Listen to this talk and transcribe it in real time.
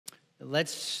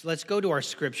Let's go to our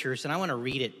scriptures, and I want to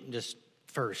read it just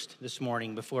first this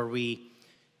morning before we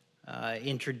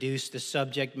introduce the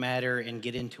subject matter and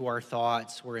get into our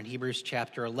thoughts. We're in Hebrews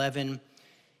chapter 11,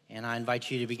 and I invite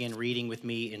you to begin reading with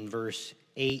me in verse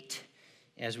 8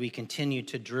 as we continue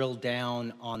to drill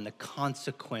down on the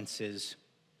consequences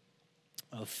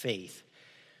of faith.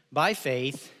 By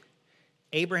faith,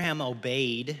 Abraham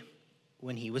obeyed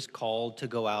when he was called to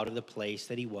go out of the place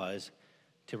that he was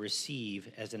to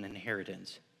receive as an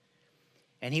inheritance.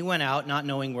 And he went out not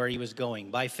knowing where he was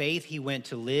going. By faith, he went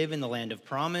to live in the land of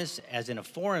promise, as in a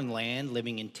foreign land,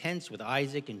 living in tents with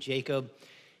Isaac and Jacob,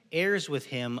 heirs with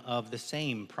him of the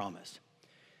same promise.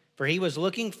 For he was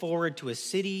looking forward to a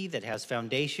city that has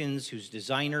foundations, whose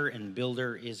designer and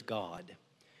builder is God.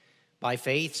 By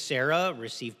faith, Sarah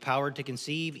received power to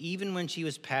conceive, even when she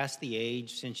was past the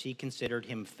age, since she considered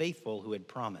him faithful who had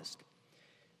promised.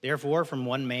 Therefore, from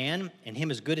one man, and him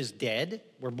as good as dead,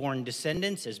 were born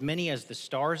descendants, as many as the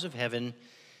stars of heaven,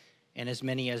 and as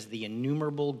many as the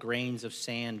innumerable grains of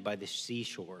sand by the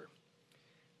seashore.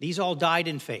 These all died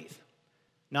in faith,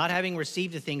 not having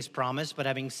received the things promised, but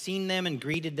having seen them and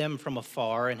greeted them from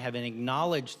afar, and having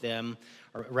acknowledged them,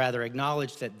 or rather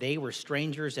acknowledged that they were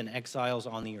strangers and exiles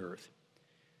on the earth.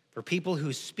 For people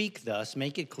who speak thus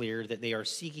make it clear that they are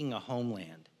seeking a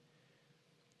homeland.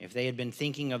 If they had been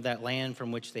thinking of that land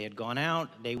from which they had gone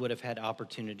out, they would have had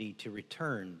opportunity to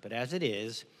return. But as it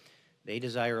is, they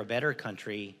desire a better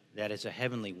country, that is a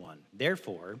heavenly one.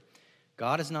 Therefore,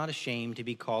 God is not ashamed to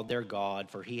be called their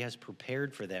God, for he has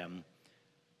prepared for them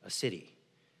a city.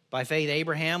 By faith,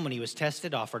 Abraham, when he was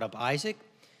tested, offered up Isaac.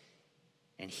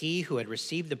 And he who had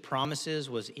received the promises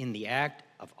was in the act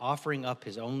of offering up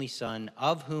his only son,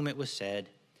 of whom it was said,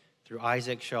 "Through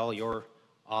Isaac shall your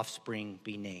offspring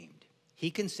be named." He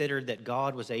considered that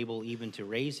God was able even to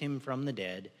raise him from the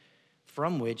dead,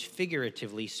 from which,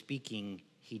 figuratively speaking,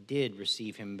 he did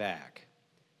receive him back.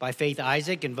 By faith,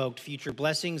 Isaac invoked future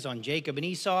blessings on Jacob and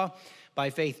Esau. By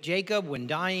faith, Jacob, when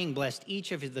dying, blessed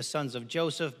each of the sons of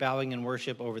Joseph, bowing in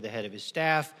worship over the head of his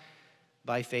staff.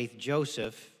 By faith,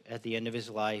 Joseph, at the end of his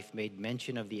life, made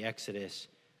mention of the exodus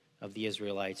of the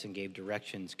Israelites and gave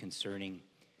directions concerning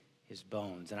his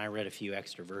bones. And I read a few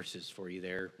extra verses for you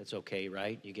there. That's okay,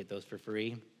 right? You get those for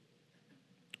free.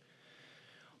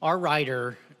 Our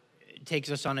writer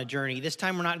takes us on a journey. This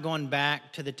time we're not going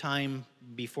back to the time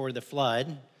before the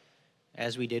flood,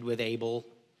 as we did with Abel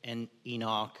and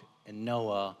Enoch and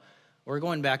Noah. We're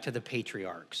going back to the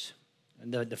patriarchs,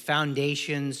 the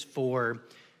foundations for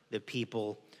the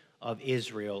people of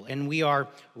Israel. And we are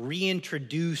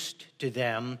reintroduced to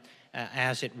them,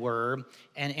 as it were,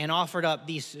 and offered up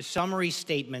these summary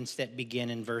statements that begin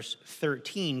in verse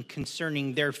 13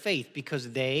 concerning their faith,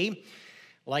 because they,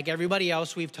 like everybody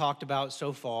else we've talked about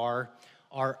so far,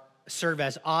 serve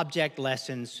as object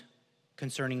lessons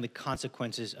concerning the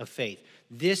consequences of faith.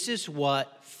 This is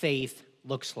what faith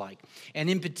looks like. And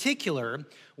in particular,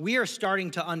 we are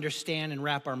starting to understand and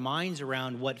wrap our minds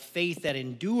around what faith that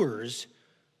endures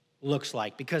looks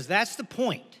like, because that's the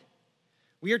point.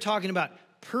 We are talking about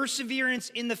perseverance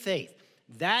in the faith.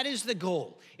 That is the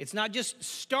goal. It's not just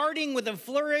starting with a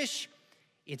flourish,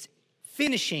 it's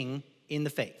finishing in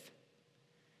the faith.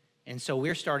 And so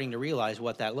we're starting to realize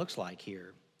what that looks like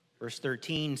here. Verse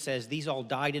 13 says, "These all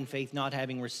died in faith, not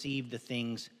having received the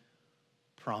things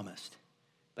promised,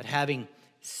 but having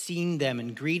seen them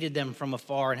and greeted them from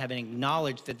afar, and having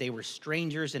acknowledged that they were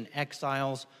strangers and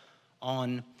exiles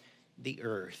on the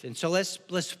earth." And so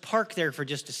let's park there for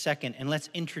just a second, and let's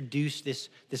introduce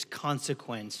this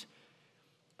consequence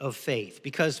of faith.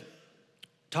 Because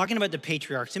talking about the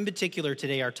patriarchs, in particular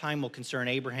today, our time will concern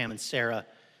Abraham and Sarah,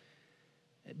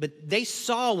 but they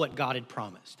saw what God had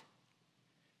promised.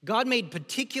 God made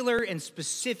particular and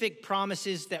specific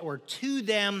promises that were to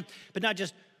them, but not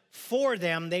just for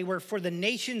them. They were for the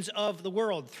nations of the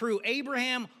world. Through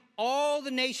Abraham, all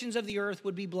the nations of the earth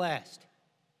would be blessed.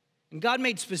 And God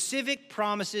made specific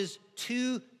promises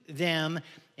to them,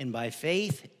 and by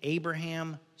faith,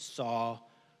 Abraham saw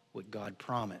what God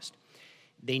promised.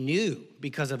 They knew,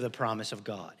 because of the promise of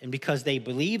God, and because they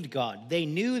believed God, they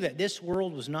knew that this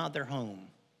world was not their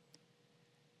home.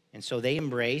 And so they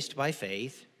embraced, by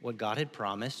faith, what God had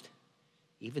promised,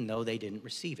 even though they didn't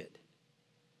receive it.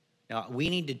 Now, we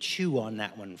need to chew on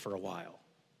that one for a while.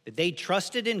 That they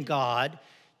trusted in God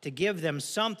to give them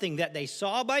something that they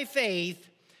saw by faith,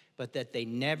 but that they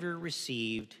never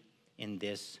received in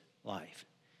this life.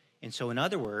 And so, in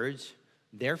other words,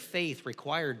 their faith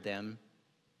required them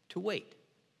to wait.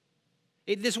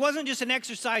 This wasn't just an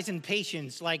exercise in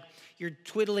patience, like you're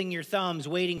twiddling your thumbs,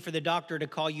 waiting for the doctor to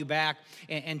call you back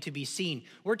and to be seen.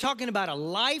 We're talking about a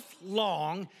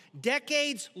lifelong,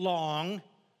 decades-long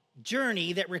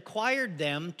journey that required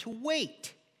them to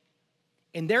wait.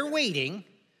 And their waiting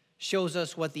shows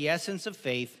us what the essence of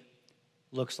faith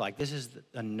looks like. This is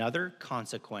another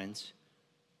consequence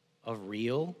of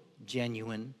real,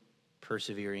 genuine,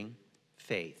 persevering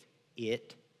faith.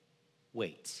 It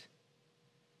waits.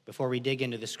 Before we dig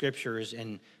into the scriptures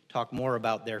and talk more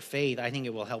about their faith, I think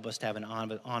it will help us to have an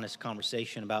honest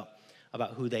conversation about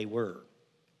who they were,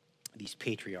 these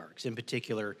patriarchs, in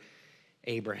particular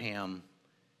Abraham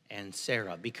and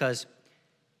Sarah, because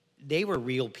they were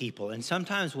real people. And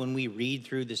sometimes when we read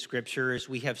through the scriptures,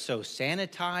 we have so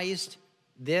sanitized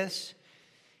this,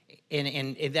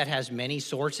 and that has many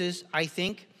sources, I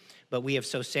think, but we have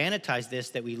so sanitized this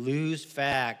that we lose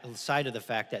sight of the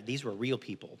fact that these were real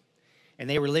people. And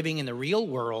they were living in the real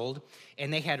world,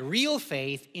 and they had real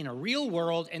faith in a real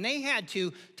world, and they had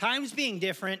to, times being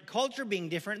different, culture being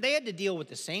different, they had to deal with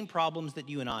the same problems that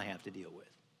you and I have to deal with.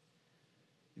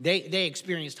 They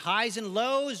experienced highs and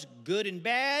lows, good and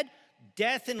bad,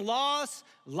 death and loss,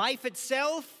 life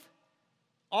itself.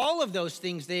 All of those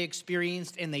things they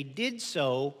experienced, and they did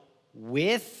so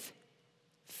with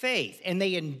faith. And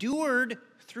they endured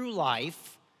through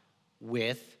life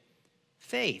with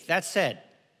faith. That said,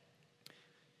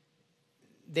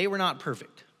 they were not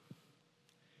perfect.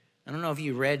 I don't know if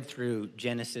you read through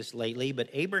Genesis lately, but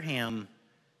Abraham,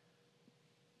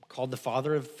 called the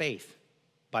father of faith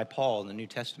by Paul in the New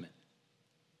Testament,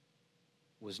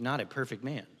 was not a perfect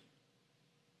man.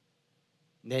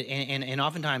 And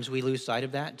oftentimes we lose sight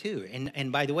of that too.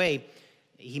 And by the way,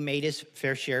 he made his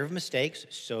fair share of mistakes.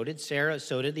 So did Sarah.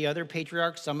 So did the other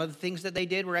patriarchs. Some of the things that they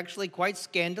did were actually quite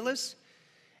scandalous,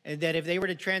 and that if they were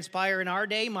to transpire in our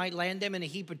day might land them in a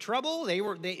heap of trouble.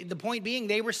 The point being,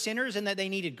 they were sinners and that they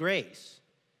needed grace.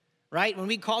 Right? When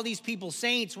we call these people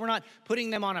saints, we're not putting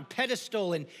them on a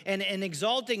pedestal and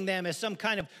exalting them as some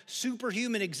kind of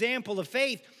superhuman example of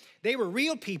faith. They were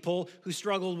real people who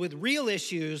struggled with real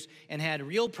issues and had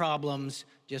real problems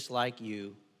just like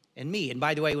you and me. And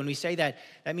by the way, when we say that,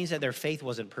 that means that their faith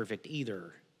wasn't perfect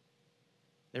either.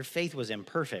 Their faith was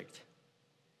imperfect.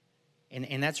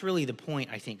 And that's really the point,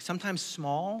 I think. Sometimes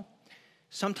small,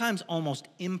 sometimes almost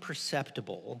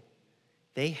imperceptible,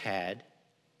 they had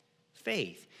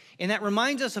faith. And that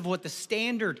reminds us of what the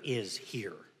standard is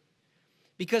here.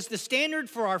 Because the standard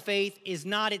for our faith is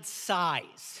not its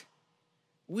size.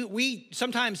 We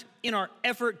sometimes, in our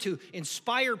effort to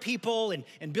inspire people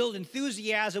and build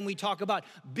enthusiasm, we talk about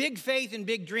big faith and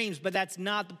big dreams, but that's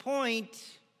not the point.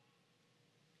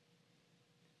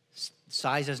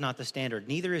 Size is not the standard.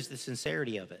 Neither is the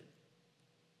sincerity of it.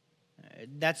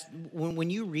 That's when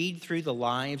you read through the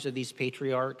lives of these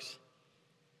patriarchs,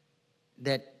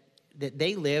 that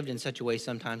they lived in such a way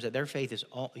sometimes that their faith is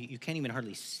you can't even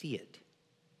hardly see it.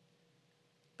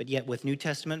 But yet with New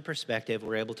Testament perspective,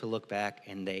 we're able to look back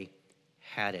and they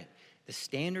had it. The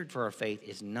standard for our faith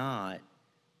is not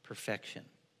perfection.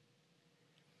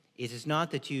 It is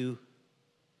not that you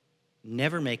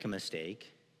never make a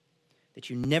mistake, that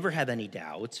you never have any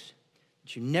doubts,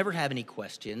 that you never have any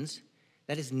questions.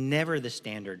 That is never the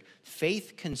standard.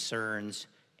 Faith concerns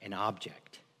an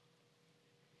object.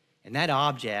 And that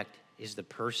object is the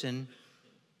person,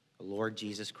 the Lord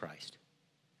Jesus Christ,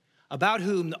 about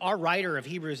whom our writer of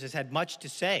Hebrews has had much to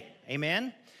say.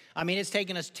 Amen? I mean, it's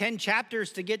taken us 10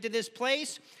 chapters to get to this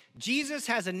place. Jesus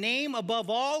has a name above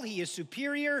all. He is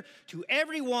superior to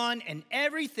everyone and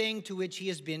everything to which he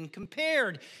has been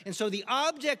compared. And so the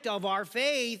object of our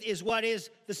faith is what is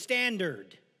the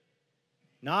standard,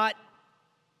 not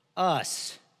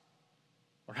us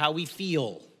or how we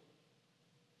feel.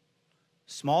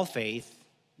 Small faith,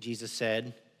 Jesus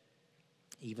said,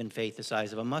 even faith the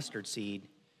size of a mustard seed,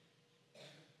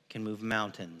 can move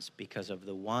mountains because of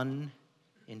the one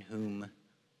in whom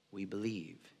we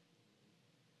believe.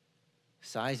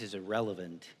 Size is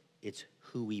irrelevant. It's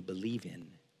who we believe in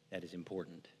that is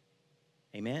important.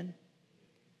 Amen?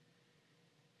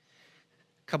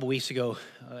 A couple weeks ago,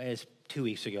 it's 2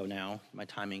 weeks ago now, my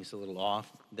timing's a little off,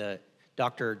 the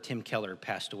Dr. Tim Keller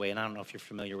passed away, and I don't know if you're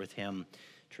familiar with him,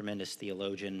 tremendous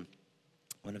theologian,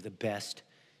 one of the best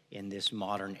in this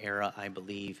modern era, I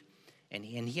believe. And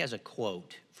he has a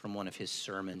quote from one of his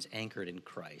sermons, Anchored in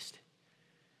Christ,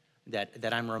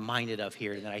 that I'm reminded of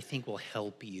here that I think will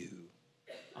help you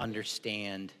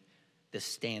understand the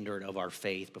standard of our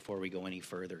faith before we go any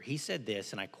further. He said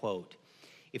this, and I quote,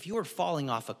 "If you are falling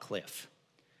off a cliff,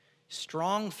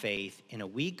 strong faith in a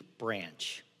weak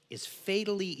branch is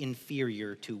fatally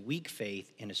inferior to weak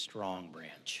faith in a strong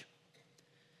branch.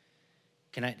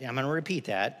 I'm going to repeat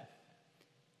that.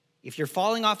 If you're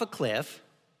falling off a cliff,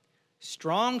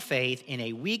 strong faith in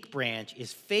a weak branch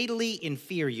is fatally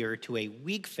inferior to a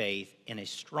weak faith in a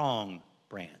strong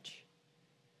branch.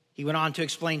 He went on to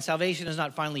explain salvation is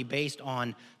not finally based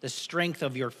on the strength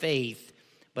of your faith,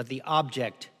 but the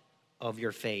object of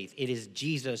your faith. It is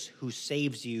Jesus who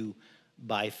saves you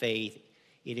by faith.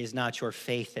 It is not your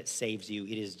faith that saves you.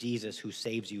 It is Jesus who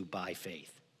saves you by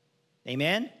faith.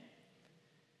 Amen?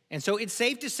 And so it's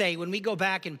safe to say when we go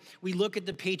back and we look at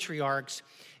the patriarchs,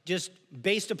 just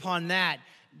based upon that,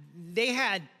 they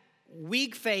had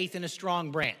weak faith in a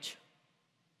strong branch.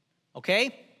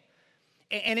 Okay?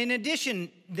 And in addition,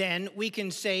 then, we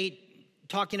can say,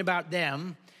 talking about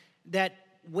them, that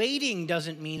waiting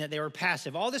doesn't mean that they were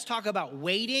passive. All this talk about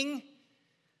waiting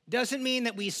doesn't mean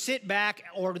that we sit back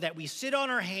or that we sit on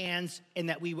our hands and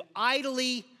that we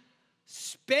idly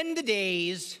spend the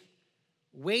days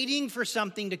waiting for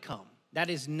something to come. That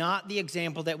is not the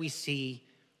example that we see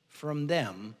from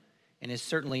them, and is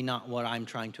certainly not what I'm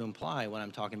trying to imply when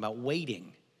I'm talking about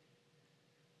waiting.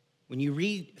 When you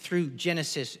read through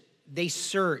Genesis, they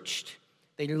searched,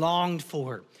 they longed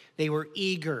for, they were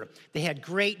eager, they had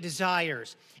great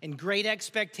desires and great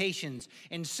expectations.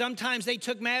 And sometimes they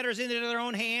took matters into their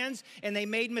own hands and they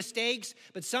made mistakes,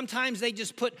 but sometimes they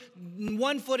just put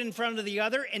one foot in front of the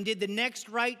other and did the next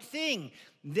right thing.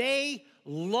 They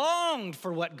longed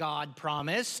for what God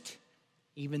promised,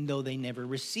 even though they never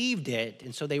received it.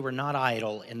 And so they were not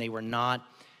idle and they were not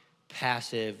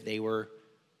passive. They were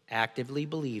actively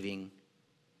believing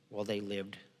while they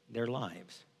lived their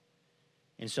lives.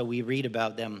 And so we read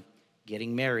about them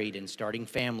getting married and starting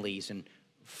families and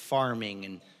farming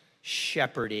and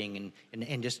shepherding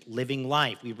and just living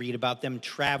life. We read about them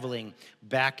traveling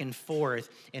back and forth,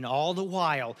 and all the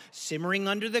while simmering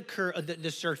under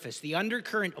the surface. The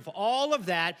undercurrent of all of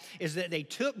that is that they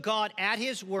took God at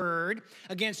his word.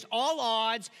 Against all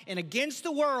odds and against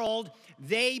the world,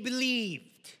 they believed.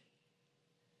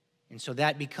 And so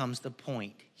that becomes the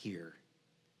point here.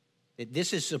 That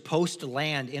this is supposed to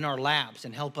land in our laps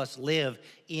and help us live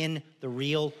in the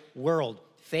real world.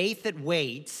 Faith that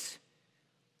waits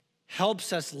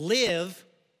helps us live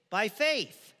by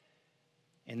faith.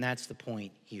 And that's the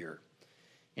point here.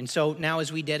 And so now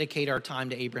as we dedicate our time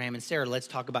to Abraham and Sarah, let's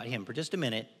talk about him for just a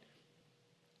minute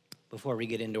before we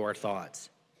get into our thoughts.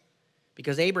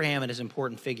 Because Abraham is an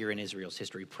important figure in Israel's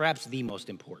history, perhaps the most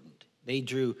important. They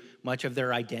drew much of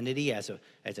their identity as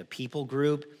a people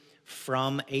group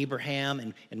from Abraham,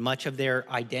 and much of their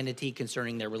identity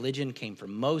concerning their religion came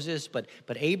from Moses, but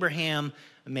Abraham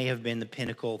may have been the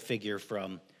pinnacle figure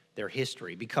from their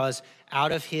history, because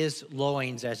out of his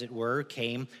loins, as it were,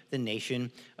 came the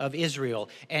nation of Israel,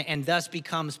 and thus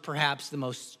becomes perhaps the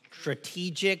most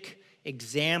strategic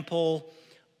example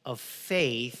of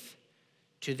faith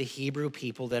to the Hebrew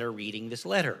people that are reading this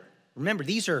letter. Remember,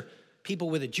 these are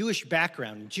people with a Jewish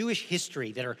background, Jewish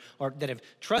history that have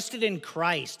trusted in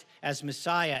Christ as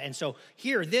Messiah. And so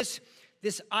here, this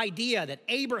idea that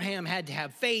Abraham had to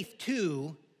have faith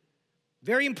too,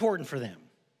 very important for them.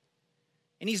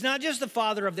 And he's not just the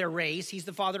father of their race, he's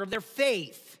the father of their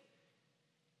faith.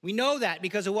 We know that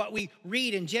because of what we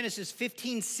read in Genesis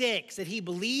 15:6, that he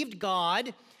believed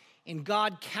God and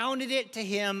God counted it to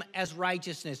him as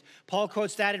righteousness. Paul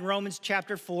quotes that in Romans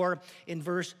chapter 4 in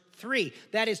verse 3.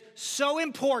 That is so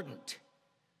important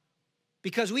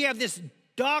because we have this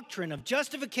doctrine of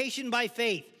justification by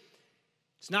faith.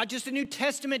 It's not just a New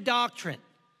Testament doctrine.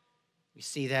 We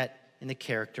see that in the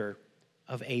character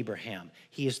of Abraham.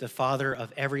 He is the father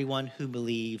of everyone who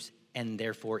believes and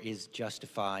therefore is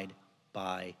justified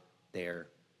by their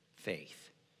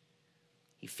faith.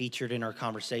 He featured in our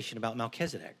conversation about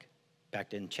Melchizedek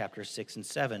back in chapter 6 and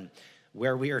 7,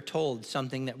 where we are told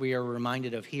something that we are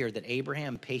reminded of here, that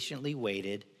Abraham patiently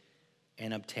waited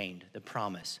and obtained the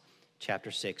promise,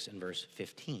 chapter 6 and verse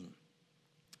 15.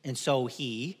 And so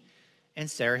he and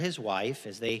Sarah, his wife,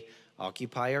 as they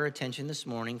occupy our attention this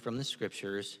morning from the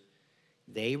scriptures,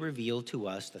 they reveal to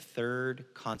us the third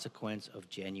consequence of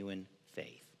genuine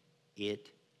faith.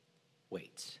 It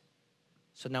waits.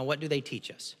 So now what do they teach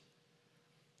us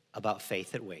about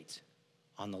faith that waits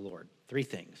on the Lord? 3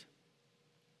 things.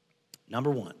 Number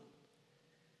 1,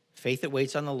 faith that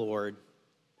waits on the Lord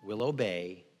will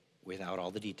obey without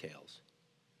all the details.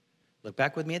 Look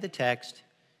back with me at the text,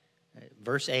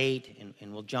 verse 8,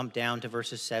 and we'll jump down to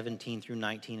verses 17 through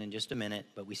 19 in just a minute,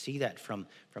 but we see that from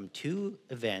 2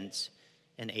 events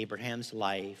in Abraham's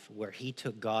life where he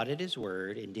took God at his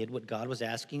word and did what God was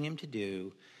asking him to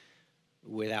do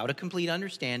without a complete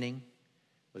understanding,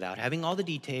 without having all the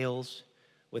details,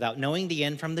 without knowing the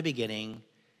end from the beginning.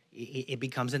 it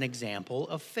becomes an example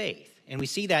of faith. And we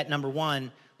see that, number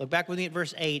one, look back with me at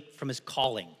verse 8, from his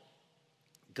calling.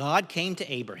 God came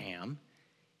to Abraham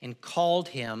and called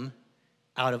him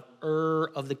out of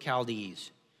Ur of the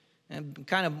Chaldees, and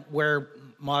kind of where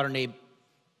modern-day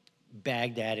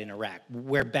Baghdad in Iraq,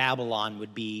 where Babylon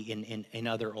would be in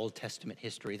other Old Testament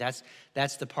history.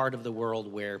 That's the part of the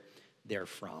world where they're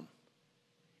from.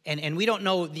 And we don't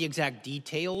know the exact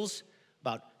details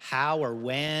about how or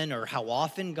when or how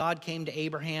often God came to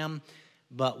Abraham,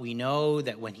 but we know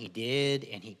that when he did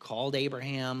and he called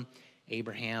Abraham,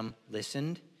 Abraham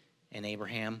listened and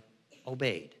Abraham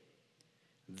obeyed.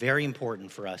 Very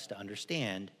important for us to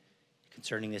understand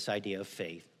concerning this idea of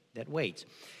faith that waits.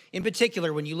 In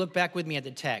particular, when you look back with me at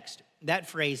the text, that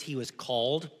phrase, he was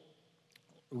called,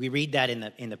 we read that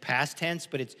in the past tense,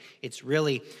 but it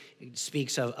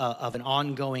speaks of an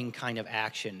ongoing kind of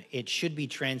action. It should be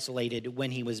translated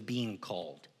when he was being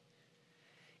called.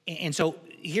 And so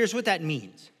here's what that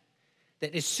means.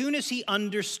 That as soon as he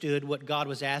understood what God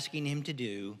was asking him to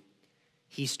do,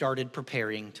 he started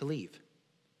preparing to leave.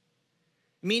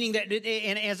 Meaning that,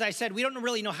 and as I said, we don't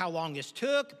really know how long this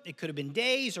took. It could have been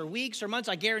days or weeks or months.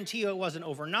 I guarantee you it wasn't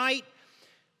overnight.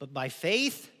 But by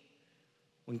faith,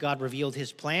 when God revealed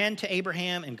his plan to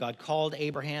Abraham and God called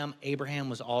Abraham, Abraham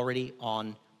was already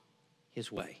on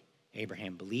his way.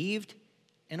 Abraham believed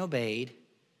and obeyed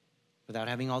without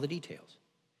having all the details.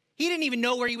 He didn't even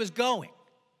know where he was going.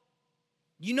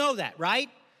 You know that, right?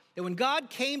 That when God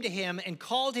came to him and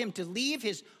called him to leave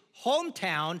his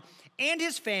hometown and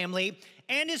his family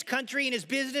and his country and his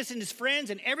business and his friends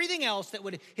and everything else that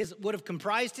would have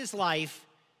comprised his life,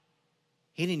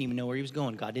 he didn't even know where he was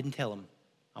going. God didn't tell him,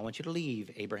 I want you to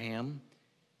leave, Abraham,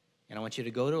 and I want you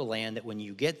to go to a land that when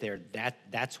you get there,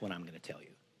 that's when I'm going to tell you.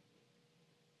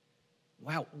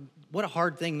 Wow, what a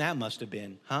hard thing that must have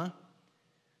been, huh?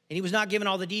 And he was not given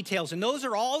all the details. And those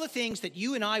are all the things that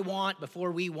you and I want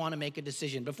before we want to make a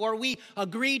decision. Before we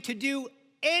agree to do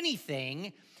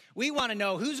anything, we want to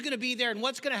know who's going to be there and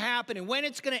what's going to happen and when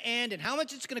it's going to end and how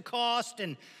much it's going to cost.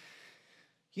 And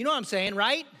you know what I'm saying,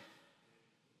 right?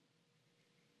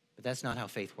 But that's not how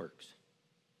faith works.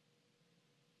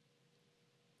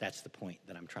 That's the point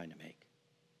that I'm trying to make.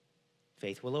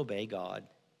 Faith will obey God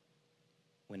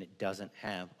when it doesn't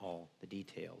have all the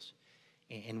details.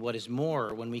 And what is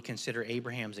more, when we consider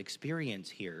Abraham's experience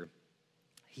here,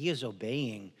 he is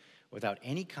obeying without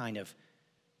any kind of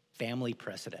family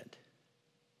precedent.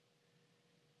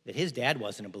 That his dad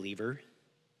wasn't a believer.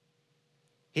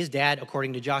 His dad,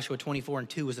 according to Joshua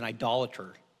 24:2, was an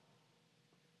idolater.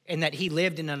 And that he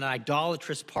lived in an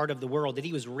idolatrous part of the world, that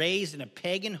he was raised in a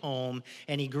pagan home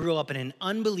and he grew up in an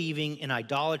unbelieving and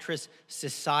idolatrous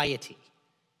society.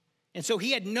 And so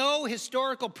he had no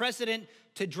historical precedent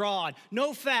to draw on,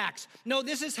 no facts. No,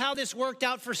 this is how this worked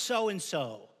out for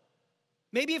so-and-so.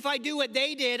 Maybe if I do what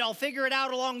they did, I'll figure it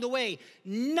out along the way.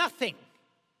 Nothing.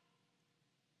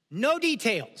 No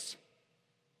details.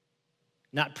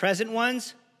 Not present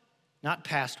ones, not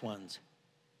past ones.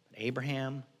 But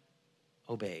Abraham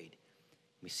obeyed.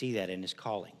 We see that in his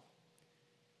calling.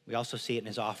 We also see it in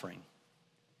his offering.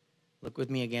 Look with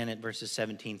me again at verses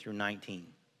 17 through 19.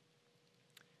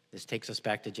 This takes us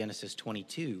back to Genesis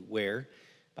 22, where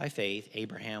by faith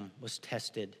Abraham was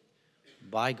tested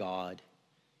by God,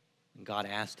 and God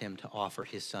asked him to offer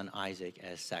his son Isaac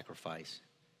as sacrifice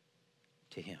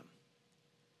to him.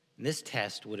 And this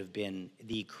test would have been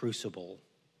the crucible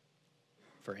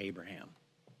for Abraham.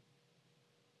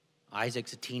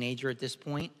 Isaac's a teenager at this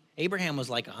point. Abraham was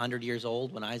like 100 years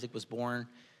old when Isaac was born,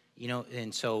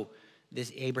 and so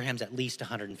Abraham's at least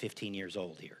 115 years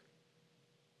old here.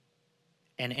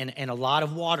 And a lot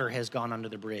of water has gone under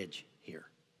the bridge here.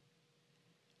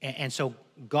 And so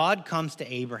God comes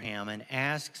to Abraham and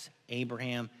asks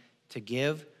Abraham to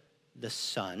give the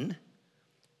son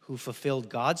who fulfilled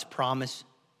God's promise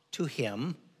to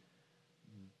him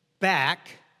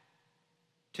back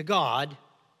to God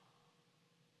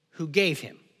who gave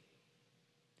him.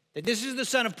 That this is the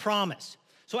son of promise.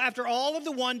 So after all of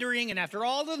the wondering and after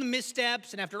all of the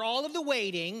missteps and after all of the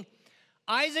waiting,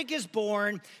 Isaac is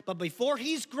born, but before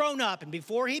he's grown up and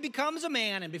before he becomes a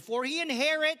man and before he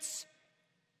inherits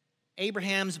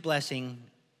Abraham's blessing,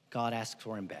 God asks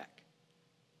for him back.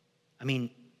 I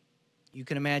mean, you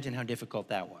can imagine how difficult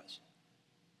that was.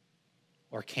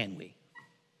 Or can we?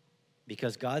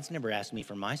 Because God's never asked me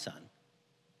for my son.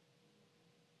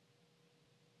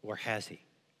 Or has he?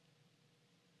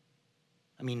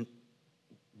 I mean,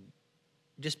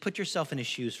 just put yourself in his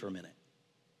shoes for a minute.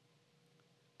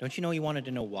 Don't you know he wanted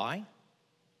to know why?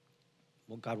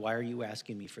 Well, God, why are you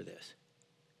asking me for this?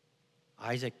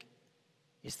 Isaac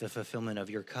is the fulfillment of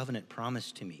your covenant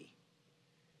promise to me.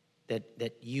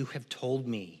 That you have told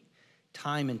me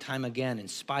time and time again, in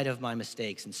spite of my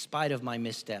mistakes, in spite of my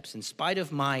missteps, in spite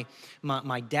of my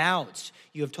doubts,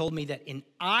 you have told me that in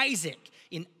Isaac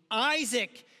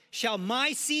shall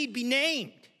my seed be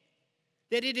named.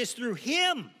 That it is through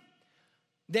him,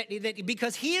 that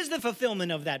because he is the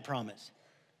fulfillment of that promise.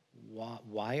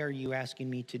 Why are you asking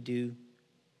me to do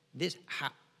this?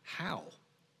 How?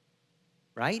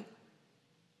 Right?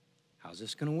 How's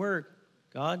this going to work,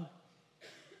 God?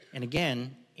 And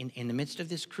again, in the midst of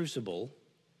this crucible,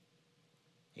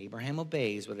 Abraham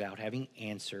obeys without having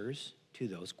answers to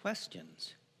those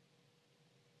questions.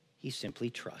 He simply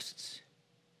trusts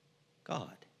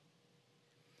God.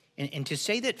 And to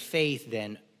say that faith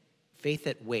then, faith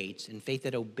that waits and faith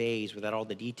that obeys without all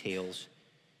the details,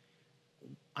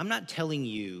 I'm not telling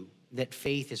you that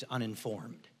faith is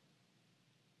uninformed.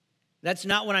 That's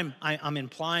not what I'm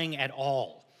implying at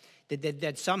all.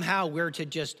 That somehow we're to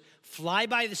just fly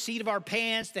by the seat of our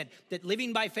pants, that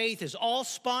living by faith is all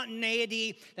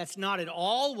spontaneity. That's not at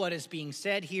all what is being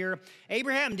said here.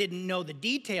 Abraham didn't know the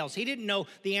details. He didn't know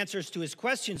the answers to his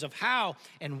questions of how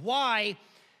and why,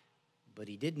 but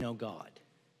he did know God.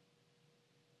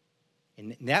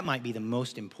 And that might be the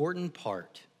most important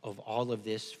part of all of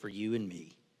this for you and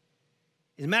me.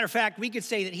 As a matter of fact, we could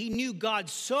say that he knew God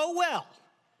so well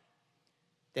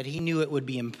that he knew it would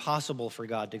be impossible for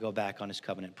God to go back on his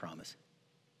covenant promise.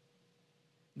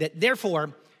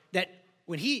 Therefore,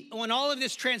 when all of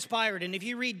this transpired, and if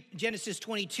you read Genesis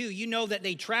 22, you know that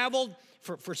they traveled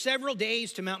for several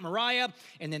days to Mount Moriah,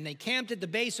 and then they camped at the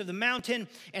base of the mountain,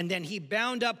 and then he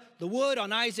bound up the wood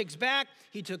on Isaac's back.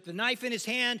 He took the knife in his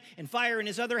hand and fire in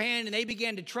his other hand, and they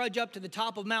began to trudge up to the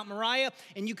top of Mount Moriah,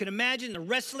 and you can imagine the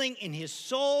wrestling in his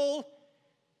soul.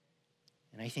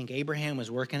 And I think Abraham was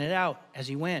working it out as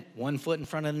he went, one foot in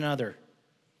front of another.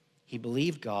 He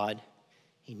believed God.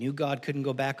 He knew God couldn't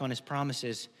go back on his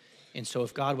promises. And so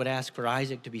if God would ask for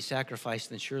Isaac to be sacrificed,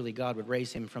 then surely God would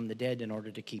raise him from the dead in order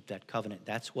to keep that covenant.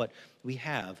 That's what we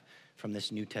have from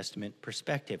this New Testament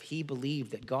perspective. He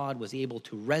believed that God was able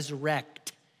to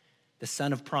resurrect the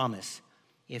son of promise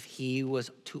if he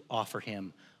was to offer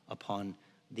him upon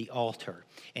the altar.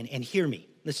 And hear me,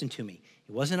 listen to me.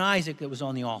 It wasn't Isaac that was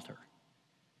on the altar.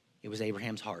 It was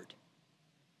Abraham's heart.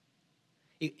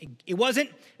 It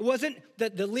wasn't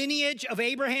the lineage of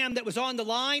Abraham that was on the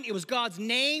line. It was God's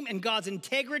name and God's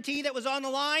integrity that was on the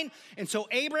line. And so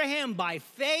Abraham, by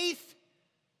faith,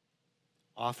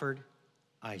 offered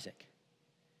Isaac.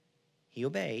 He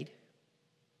obeyed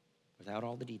without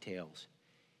all the details.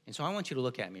 And so I want you to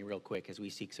look at me real quick as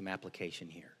we seek some application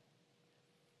here.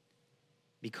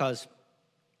 Because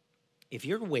if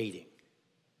you're waiting,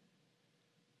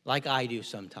 like I do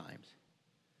sometimes,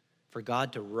 for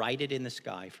God to write it in the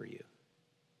sky for you,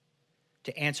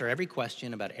 to answer every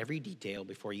question about every detail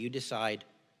before you decide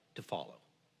to follow,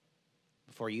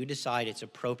 before you decide it's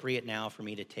appropriate now for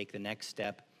me to take the next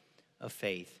step of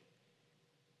faith,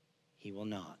 he will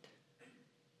not.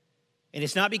 And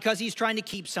it's not because he's trying to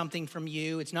keep something from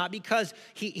you. It's not because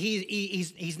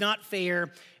he's not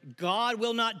fair. God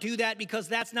will not do that because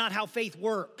that's not how faith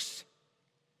works.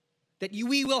 That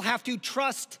we will have to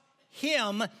trust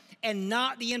him and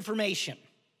not the information.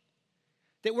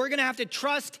 That we're going to have to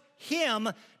trust him,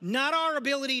 not our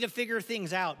ability to figure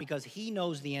things out, because he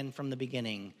knows the end from the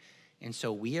beginning. And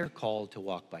so we are called to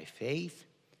walk by faith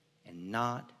and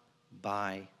not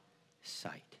by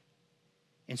sight.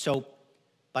 And so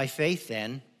by faith,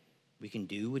 then, we can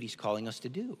do what he's calling us to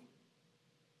do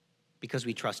because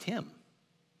we trust him,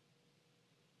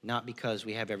 not because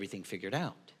we have everything figured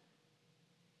out.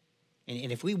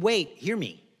 And if we wait, hear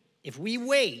me, if we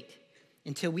wait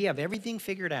until we have everything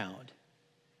figured out,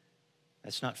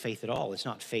 that's not faith at all. It's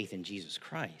not faith in Jesus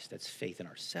Christ. That's faith in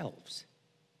ourselves.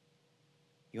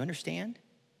 You understand?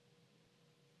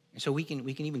 And so we can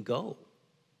even go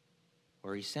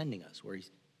where he's sending us, where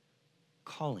he's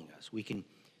calling us. We can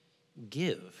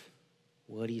give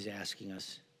what he's asking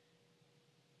us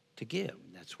to give.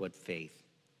 That's what faith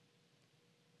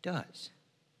does.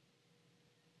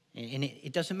 And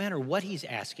it doesn't matter what he's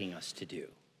asking us to do,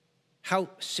 how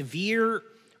severe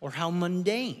or how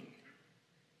mundane.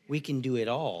 We can do it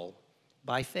all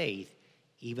by faith,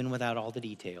 even without all the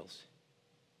details,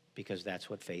 because that's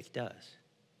what faith does.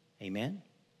 Amen?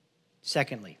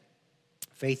 Secondly,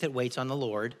 faith that waits on the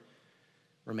Lord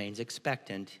remains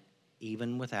expectant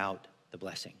even without the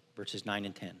blessing. Verses 9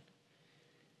 and 10.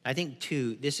 I think,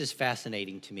 too, this is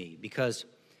fascinating to me because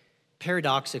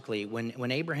paradoxically,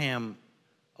 when Abraham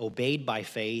obeyed by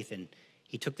faith and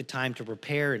he took the time to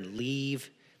prepare and leave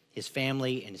his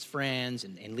family and his friends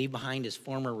and leave behind his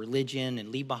former religion and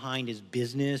leave behind his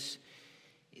business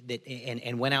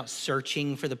and went out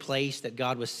searching for the place that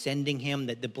God was sending him,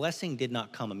 that the blessing did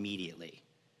not come immediately.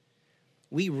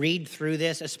 We read through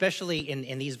this, especially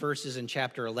in these verses in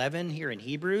chapter 11 here in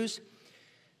Hebrews.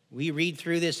 We read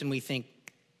through this and we think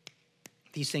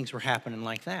these things were happening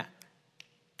like that.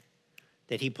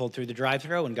 That he pulled through the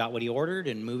drive-thru and got what he ordered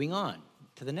and moving on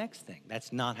to the next thing.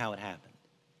 That's not how it happened.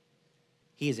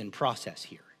 He is in process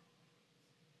here.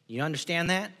 You understand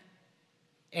that?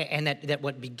 And that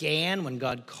what began when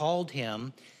God called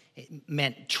him, it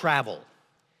meant travel.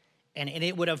 And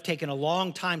it would have taken a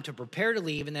long time to prepare to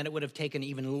leave, and then it would have taken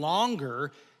even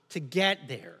longer to get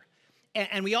there.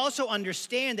 And we also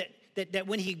understand that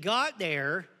when he got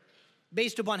there,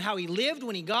 based upon how he lived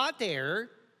when he got there,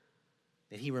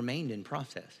 that he remained in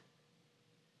process.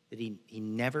 That he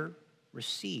never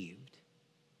received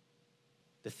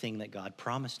the thing that God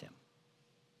promised him.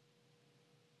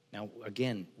 Now,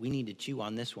 again, we need to chew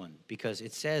on this one because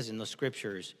it says in the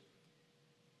scriptures,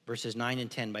 verses 9 and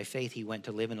 10, by faith he went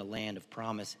to live in a land of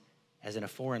promise as in a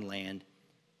foreign land,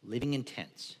 living in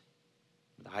tents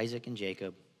with Isaac and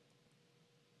Jacob,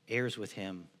 heirs with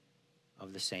him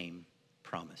of the same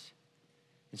promise.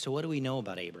 And so what do we know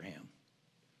about Abraham?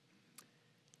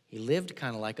 He lived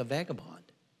kind of like a vagabond.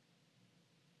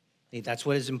 That's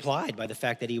what is implied by the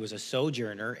fact that he was a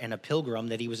sojourner and a pilgrim,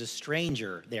 that he was a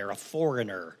stranger there, a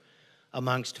foreigner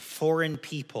amongst foreign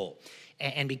people.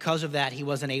 And because of that, he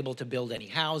wasn't able to build any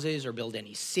houses or build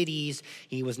any cities.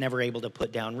 He was never able to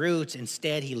put down roots.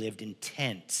 Instead, he lived in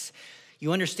tents.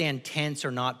 You understand, tents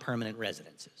are not permanent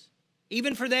residences.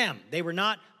 Even for them, they were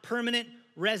not permanent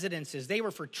residences. They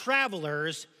were for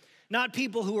travelers, not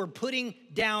people who were putting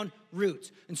down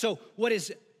roots. And so what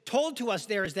is told to us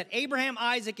there is that Abraham,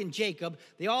 Isaac, and Jacob,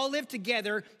 they all lived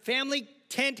together, family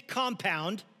tent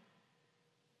compound.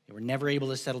 They were never able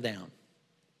to settle down.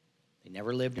 They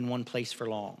never lived in one place for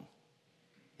long.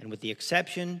 And with the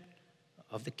exception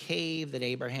of the cave that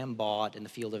Abraham bought in the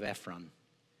field of Ephron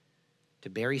to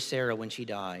bury Sarah when she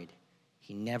died,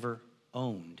 he never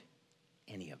owned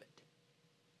any of it.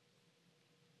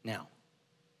 Now,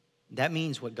 that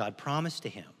means what God promised to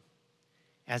him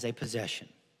as a possession,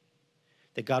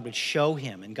 that God would show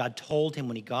him, and God told him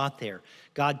when he got there,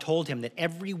 God told him that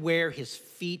everywhere his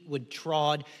feet would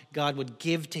trod, God would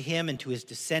give to him and to his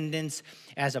descendants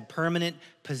as a permanent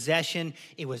possession.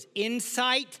 It was in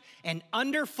sight and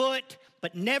underfoot,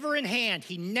 but never in hand.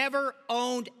 He never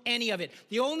owned any of it.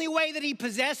 The only way that he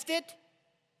possessed it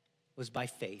was by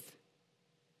faith.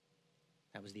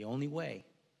 That was the only way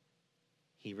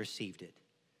he received it.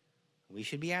 We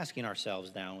should be asking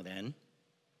ourselves now then,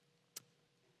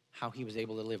 how he was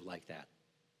able to live like that.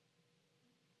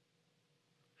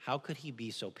 How could he be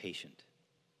so patient?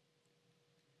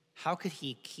 How could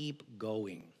he keep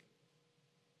going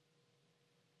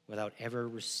without ever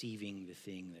receiving the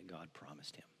thing that God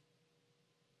promised him?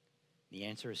 The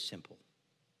answer is simple.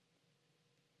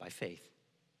 By faith.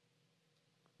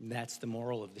 That's the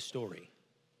moral of the story,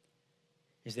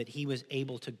 is that he was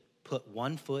able to put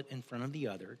one foot in front of the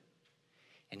other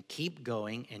and keep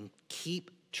going and keep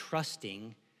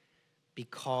trusting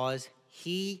because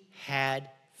he had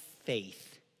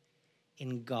faith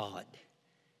in God,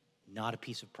 not a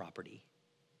piece of property.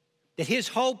 That his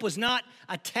hope was not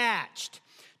attached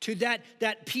to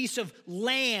that piece of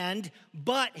land,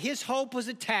 but his hope was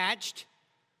attached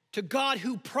to God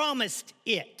who promised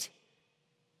it.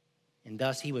 And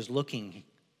thus he was looking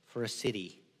for a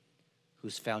city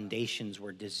whose foundations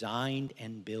were designed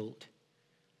and built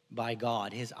by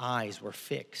God. His eyes were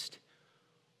fixed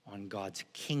on God's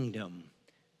kingdom,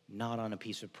 not on a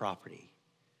piece of property.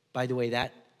 By the way,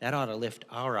 that ought to lift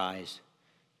our eyes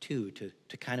too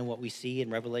to kind of what we see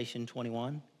in Revelation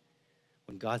 21.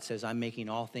 When God says, I'm making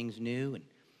all things new. And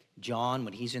John,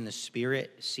 when he's in the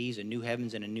Spirit, sees a new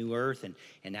heavens and a new earth.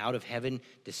 And out of heaven,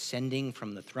 descending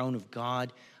from the throne of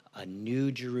God, a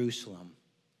new Jerusalem.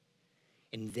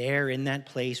 And there in that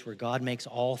place where God makes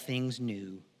all things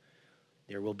new,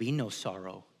 there will be no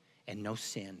sorrow and no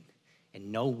sin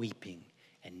and no weeping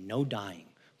and no dying,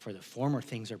 for the former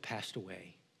things are passed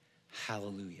away.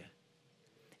 Hallelujah.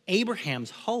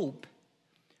 Abraham's hope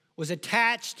was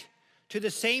attached to the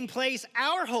same place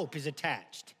our hope is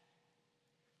attached.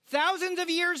 Thousands of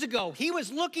years ago, he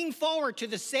was looking forward to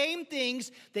the same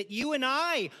things that you and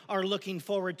I are looking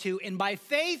forward to. And by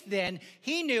faith then,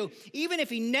 he knew even if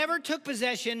he never took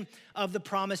possession of the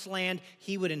promised land,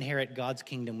 he would inherit God's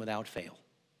kingdom without fail.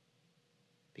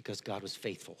 Because God was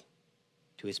faithful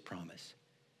to his promise.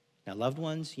 Now, loved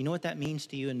ones, you know what that means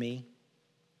to you and me?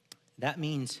 That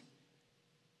means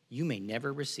you may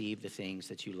never receive the things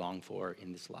that you long for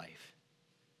in this life.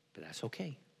 But that's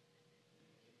okay,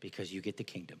 because you get the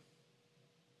kingdom.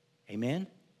 Amen?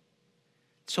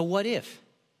 So what if?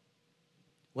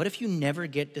 What if you never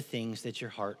get the things that your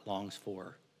heart longs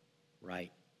for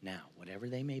right now, whatever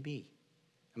they may be?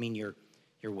 I mean, you're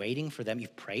waiting for them.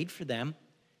 You've prayed for them.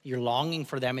 You're longing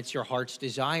for them. It's your heart's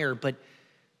desire. But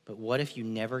what if you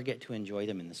never get to enjoy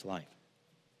them in this life?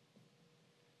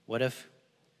 What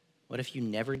if you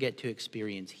never get to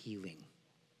experience healing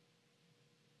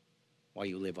while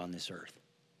you live on this earth?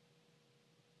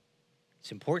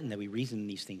 It's important that we reason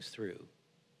these things through.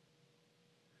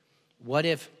 What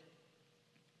if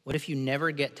you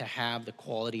never get to have the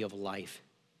quality of life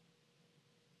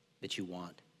that you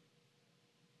want?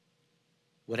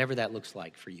 Whatever that looks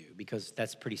like for you, because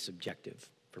that's pretty subjective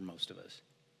for most of us.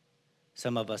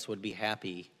 Some of us would be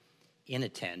happy in a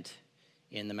tent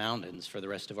in the mountains for the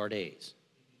rest of our days.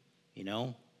 You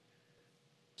know?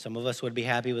 Some of us would be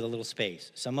happy with a little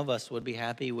space. Some of us would be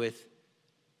happy with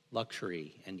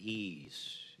luxury and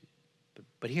ease.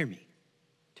 But hear me,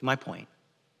 to my point.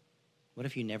 What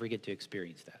if you never get to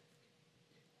experience that?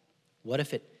 What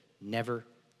if it never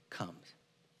comes?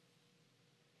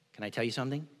 Can I tell you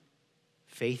something?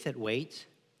 Faith that waits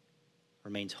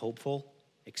remains hopeful,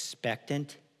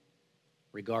 expectant,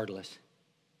 regardless,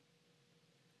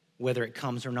 whether it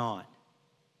comes or not.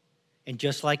 And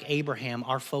just like Abraham,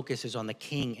 our focus is on the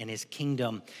King and his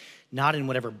kingdom, not in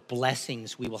whatever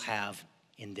blessings we will have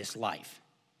in this life.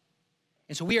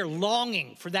 And so we are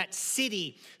longing for that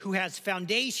city who has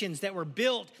foundations that were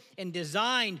built and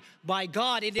designed by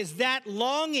God. It is that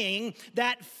longing,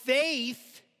 that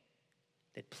faith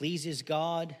that pleases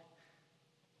God,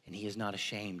 and he is not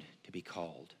ashamed to be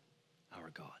called our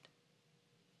God.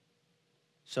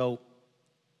 So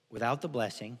without the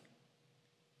blessing,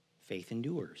 faith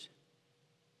endures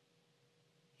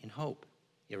in hope.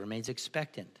 It remains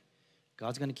expectant.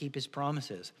 God's going to keep his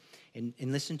promises. And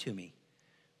listen to me.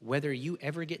 Whether you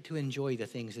ever get to enjoy the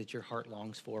things that your heart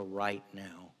longs for right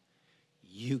now,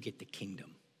 you get the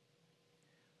kingdom.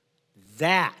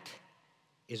 That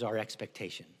is our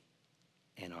expectation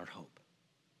and our hope.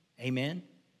 Amen?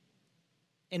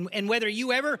 And whether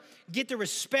you ever get the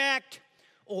respect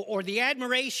or the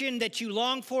admiration that you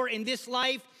long for in this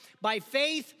life, by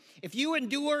faith, if you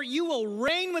endure, you will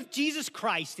reign with Jesus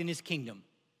Christ in his kingdom.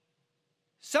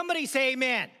 Somebody say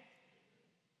amen.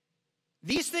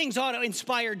 These things ought to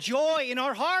inspire joy in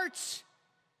our hearts.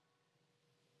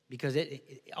 Because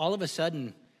all of a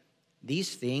sudden,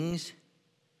 these things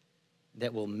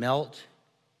that will melt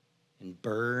and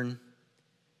burn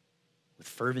with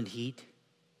fervent heat,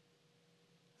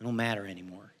 they don't matter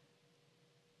anymore.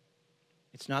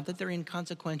 It's not that they're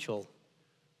inconsequential.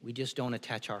 We just don't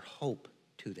attach our hope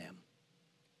to them.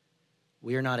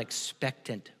 We are not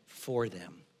expectant for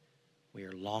them. We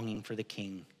are longing for the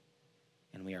King,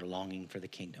 and we are longing for the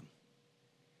kingdom.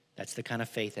 That's the kind of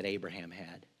faith that Abraham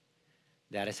had.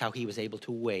 That is how he was able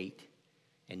to wait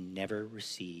and never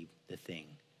receive the thing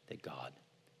that God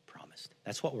promised.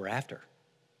 That's what we're after,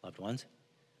 loved ones.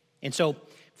 And so,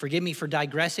 forgive me for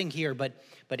digressing here, but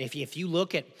if you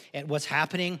look at what's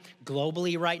happening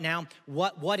globally right now,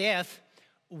 what if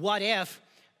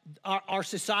our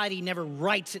society never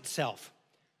rights itself?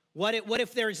 What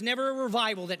if there's never a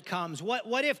revival that comes?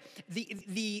 What if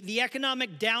the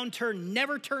economic downturn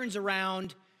never turns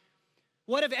around?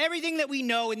 What if everything that we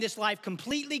know in this life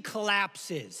completely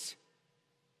collapses?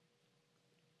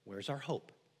 Where's our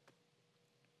hope?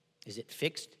 Is it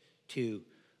fixed to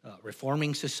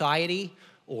reforming society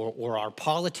or our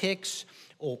politics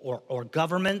or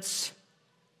governments?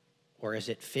 Or is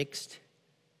it fixed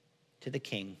to the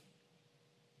King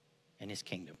and his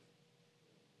kingdom?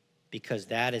 Because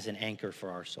that is an anchor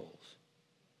for our souls.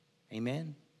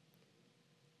 Amen?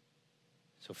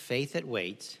 So faith that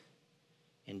waits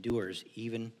endures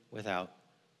even without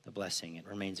the blessing. It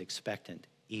remains expectant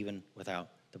even without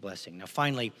the blessing. Now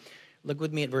finally, look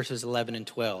with me at verses 11 and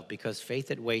 12. Because faith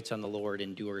that waits on the Lord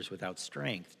endures without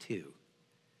strength too.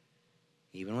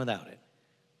 Even without it.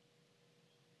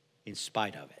 In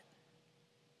spite of it.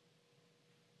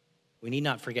 We need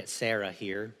not forget Sarah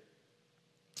here.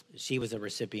 She was a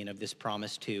recipient of this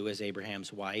promise too, as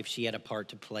Abraham's wife. She had a part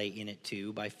to play in it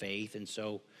too by faith, and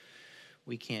so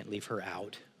we can't leave her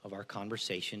out of our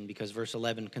conversation because verse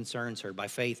 11 concerns her. By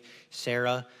faith,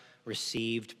 Sarah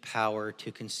received power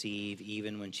to conceive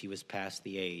even when she was past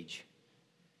the age.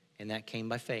 And that came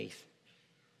by faith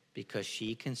because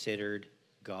she considered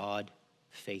God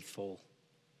faithful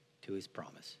to his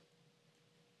promise.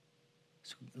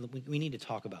 So we need to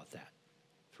talk about that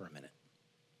for a minute.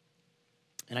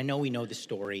 And I know we know the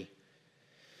story,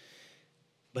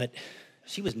 But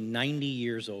she was 90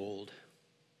 years old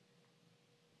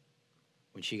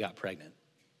when she got pregnant.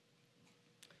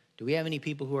 Do we have any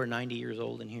people who are 90 years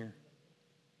old in here?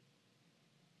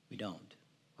 We don't.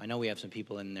 I know we have some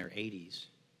people in their 80s.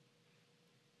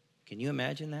 Can you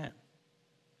imagine that?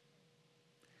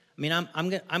 I mean,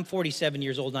 I'm 47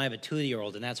 years old and I have a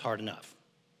 2-year-old, and that's hard enough.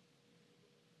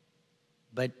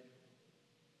 But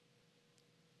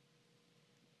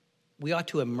we ought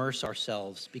to immerse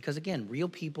ourselves because, again, real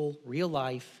people, real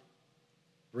life,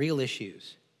 real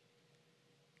issues.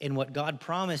 And what God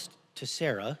promised to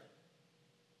Sarah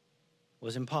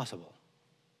was impossible.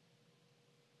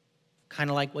 Kind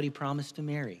of like what he promised to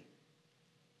Mary.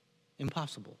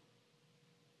 Impossible.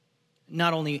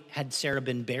 Not only had Sarah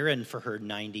been barren for her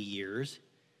 90 years,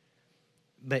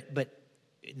 but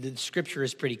the scripture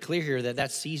is pretty clear here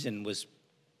that season was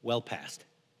well past.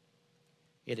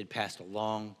 It had passed a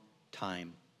long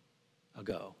time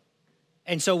ago.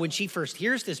 And so when she first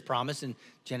hears this promise in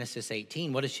Genesis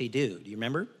 18, what does she do? Do you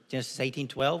remember? Genesis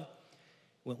 18:12?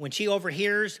 When she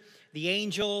overhears the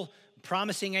angel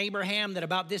promising Abraham that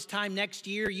about this time next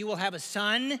year you will have a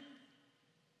son,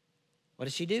 what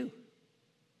does she do?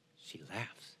 She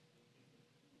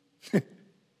laughs.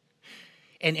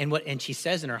 and she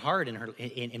says in her heart,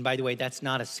 and by the way, that's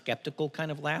not a skeptical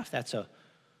kind of laugh. That's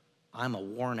I'm a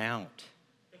worn out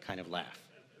kind of laugh.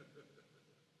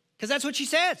 Because that's what she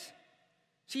says.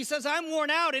 She says, I'm worn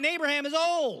out and Abraham is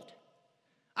old.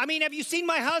 I mean, have you seen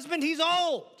my husband? He's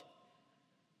old.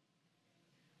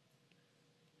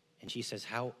 And she says,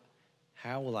 how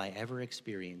will I ever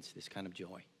experience this kind of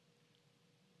joy?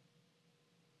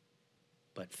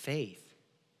 But faith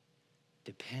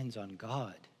depends on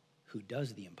God who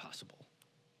does the impossible.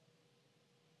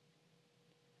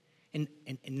 And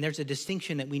there's a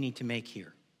distinction that we need to make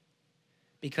here.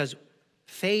 Because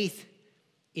faith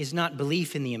is not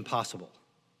belief in the impossible.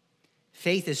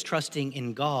 Faith is trusting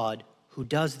in God who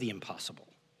does the impossible.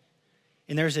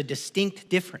 And there's a distinct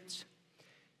difference.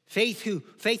 Faith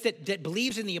that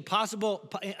believes in the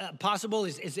possible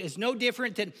is no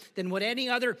different than what any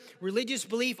other religious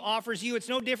belief offers you. It's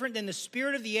no different than the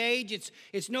spirit of the age.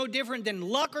 It's no different than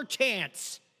luck or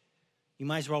chance. You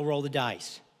might as well roll the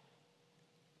dice.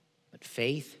 But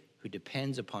faith who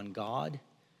depends upon God,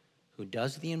 who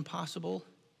does the impossible,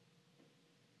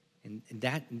 and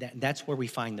that's where we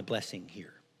find the blessing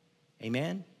here.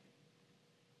 Amen?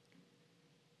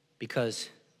 Because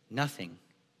nothing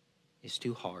is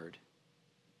too hard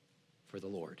for the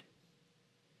Lord.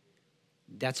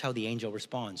 That's how the angel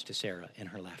responds to Sarah in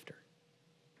her laughter.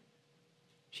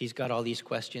 She's got all these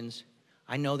questions.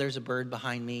 I know there's a bird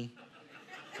behind me,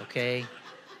 okay?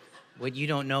 What you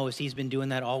don't know is he's been doing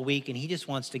that all week, and he just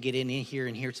wants to get in here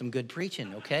and hear some good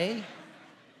preaching, okay?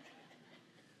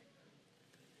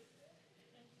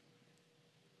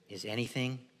 Is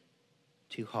anything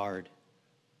too hard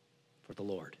for the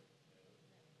Lord?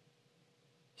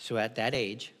 So at that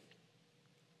age,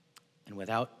 and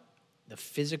without the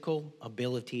physical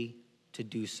ability to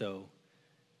do so,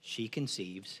 she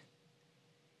conceives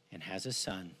and has a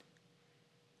son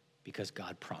because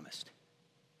God promised.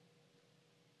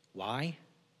 Why?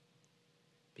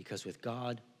 Because with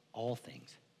God, all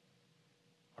things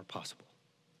are possible.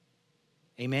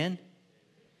 Amen?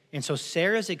 And so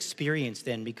Sarah's experience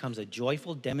then becomes a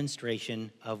joyful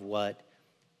demonstration of what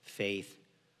faith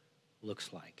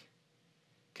looks like.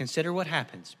 Consider what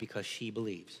happens because she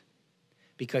believes.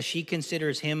 Because she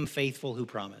considers him faithful who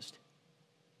promised.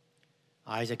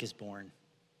 Isaac is born.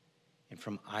 And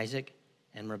from Isaac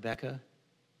and Rebekah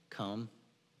come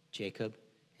Jacob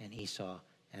and Esau.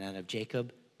 And out of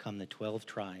Jacob come the 12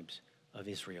 tribes of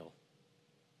Israel.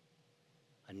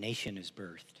 A nation is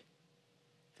birthed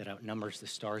that outnumbers the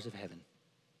stars of heaven,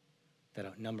 that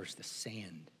outnumbers the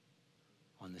sand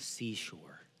on the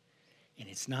seashore. And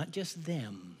it's not just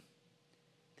them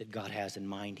that God has in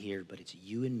mind here, but it's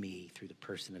you and me through the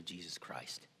person of Jesus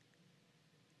Christ.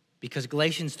 Because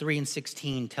Galatians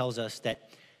 3:16 tells us that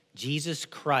Jesus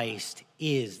Christ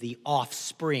is the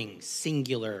offspring,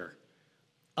 singular,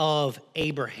 of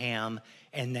Abraham,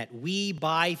 and that we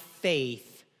by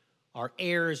faith are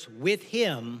heirs with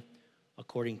him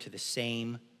according to the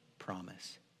same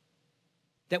promise.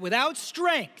 That without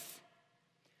strength,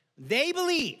 they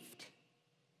believed,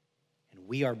 and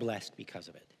we are blessed because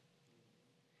of it.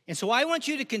 And so I want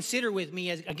you to consider with me,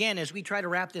 as we try to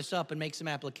wrap this up and make some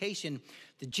application,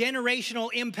 the generational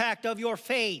impact of your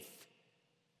faith.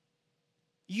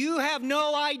 You have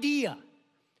no idea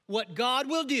what God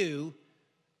will do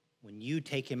when you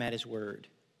take him at his word,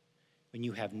 when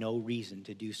you have no reason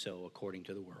to do so according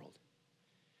to the world.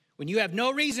 when you have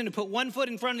no reason to put one foot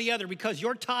in front of the other because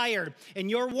you're tired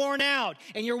and you're worn out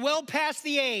and you're well past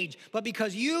the age, but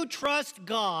because you trust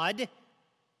God,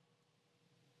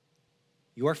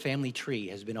 your family tree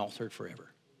has been altered forever.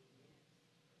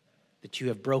 That you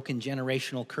have broken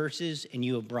generational curses and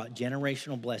you have brought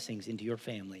generational blessings into your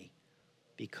family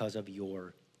because of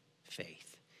your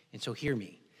faith. And so hear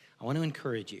me. I want to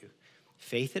encourage you.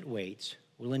 Faith that waits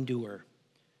will endure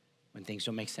when things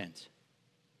don't make sense.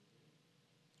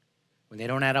 When they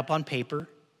don't add up on paper,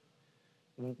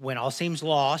 when all seems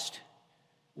lost,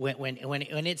 when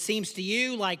it seems to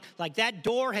you like that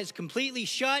door has completely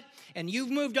shut and you've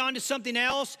moved on to something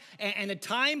else and the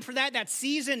time for that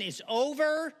season is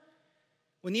over,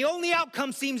 when the only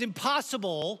outcome seems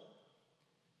impossible,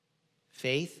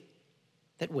 faith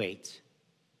that waits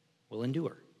will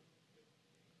endure.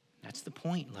 That's the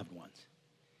point, loved ones.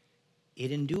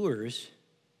 It endures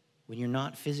when you're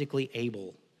not physically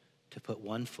able to put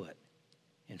one foot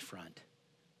in front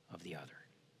of the other.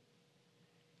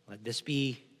 Let this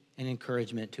be an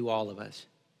encouragement to all of us.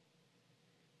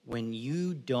 When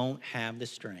you don't have the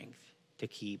strength to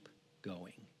keep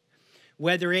going,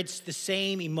 whether it's the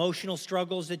same emotional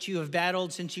struggles that you have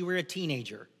battled since you were a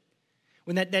teenager,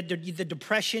 when the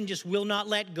depression just will not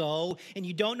let go and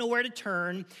you don't know where to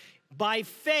turn, by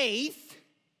faith,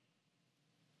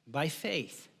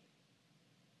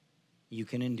 you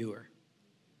can endure.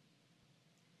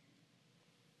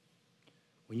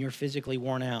 When you're physically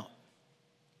worn out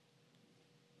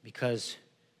because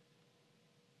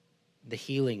the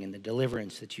healing and the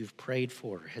deliverance that you've prayed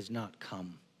for has not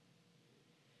come,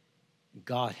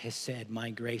 God has said,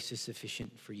 my grace is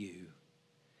sufficient for you,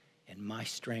 and my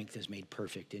strength is made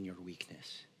perfect in your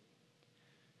weakness.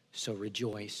 So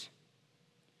rejoice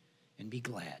and be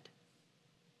glad,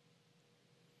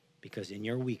 because in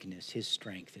your weakness, his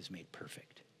strength is made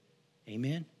perfect.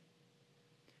 Amen?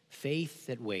 Faith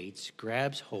that waits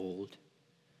grabs hold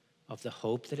of the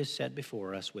hope that is set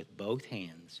before us with both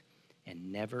hands and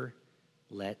never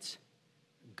lets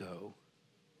go,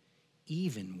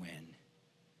 even when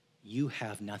you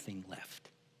have nothing left.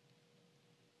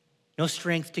 No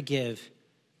strength to give,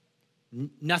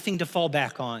 nothing to fall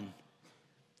back on.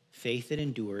 Faith that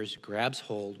endures grabs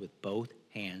hold with both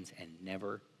hands and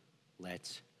never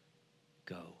lets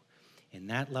go. And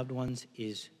that, loved ones,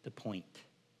 is the point.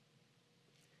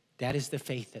 That is the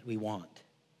faith that we want.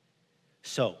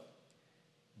 So,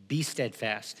 be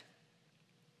steadfast.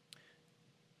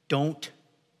 Don't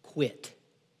quit.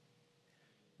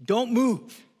 Don't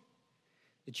move.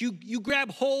 That you grab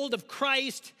hold of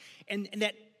Christ and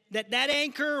that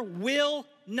anchor will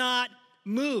not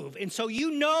move. And so you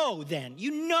know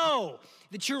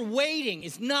that your waiting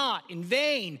is not in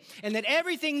vain, and that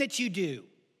everything that you do,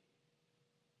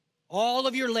 all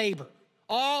of your labor,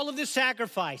 all of the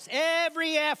sacrifice,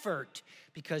 every effort,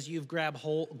 because you've grabbed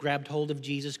hold of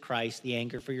Jesus Christ, the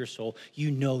anchor for your soul,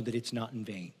 you know that it's not in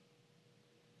vain.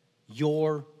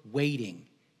 Your waiting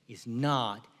is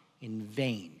not in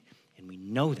vain. And we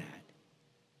know that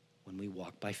when we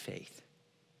walk by faith.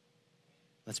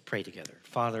 Let's pray together.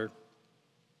 Father,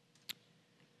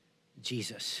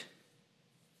 Jesus,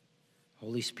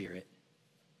 Holy Spirit,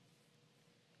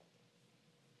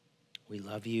 we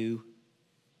love you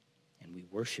and we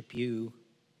worship you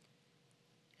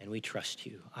and we trust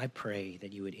you. I pray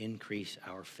that you would increase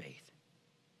our faith.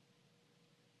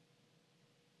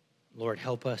 Lord,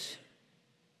 help us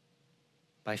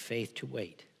by faith to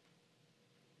wait.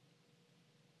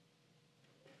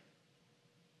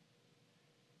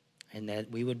 And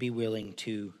that we would be willing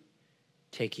to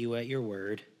take you at your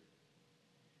word,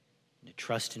 and to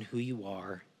trust in who you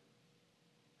are,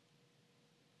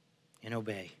 and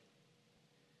obey.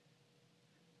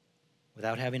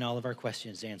 Without having all of our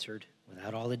questions answered,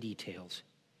 without all the details,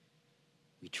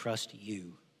 we trust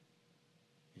you.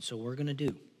 And so we're going to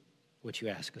do what you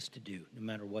ask us to do, no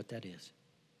matter what that is.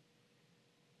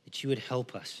 That you would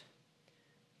help us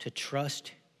to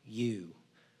trust you,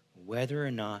 whether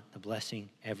or not the blessing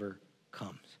ever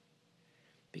comes.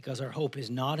 Because our hope is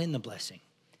not in the blessing.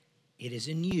 It is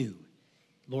in you.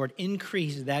 Lord,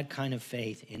 increase that kind of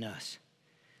faith in us.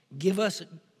 Give us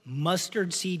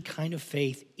mustard seed kind of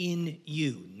faith in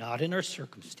you, not in our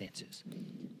circumstances,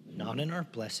 not in our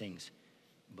blessings,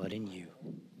 but in you.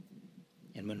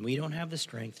 And when we don't have the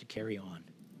strength to carry on,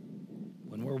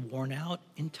 when we're worn out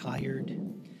and tired,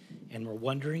 and we're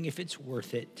wondering if it's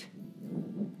worth it,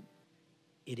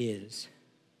 it is.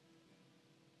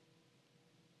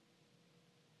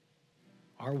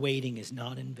 Our waiting is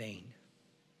not in vain.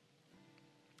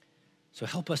 So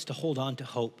help us to hold on to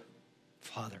hope,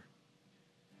 Father.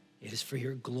 It is for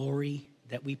your glory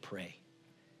that we pray.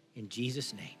 In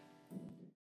Jesus' name.